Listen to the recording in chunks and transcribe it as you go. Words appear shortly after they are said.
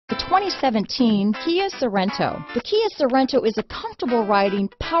2017 Kia Sorento. The Kia Sorento is a comfortable riding,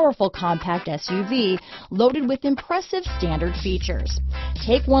 powerful compact SUV loaded with impressive standard features.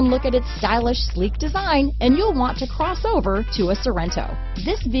 Take one look at its stylish, sleek design and you'll want to cross over to a Sorento.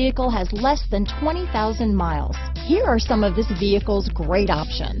 This vehicle has less than 20,000 miles. Here are some of this vehicle's great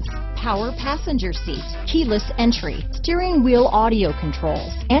options: power passenger seat, keyless entry, steering wheel audio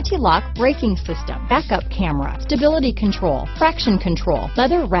controls, anti-lock braking system, backup camera, stability control, traction control,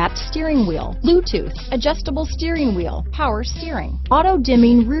 leather-wrapped steering wheel, Bluetooth, adjustable steering wheel, power steering,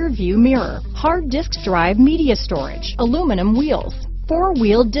 auto-dimming rear view mirror, hard disk drive media storage, aluminum wheels,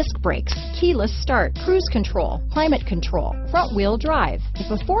 four-wheel disc brakes, keyless start, cruise control, climate control, front-wheel drive. If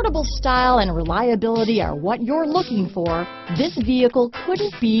affordable style and reliability are what you're looking for, this vehicle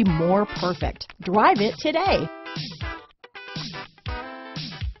couldn't be more perfect. Drive it today.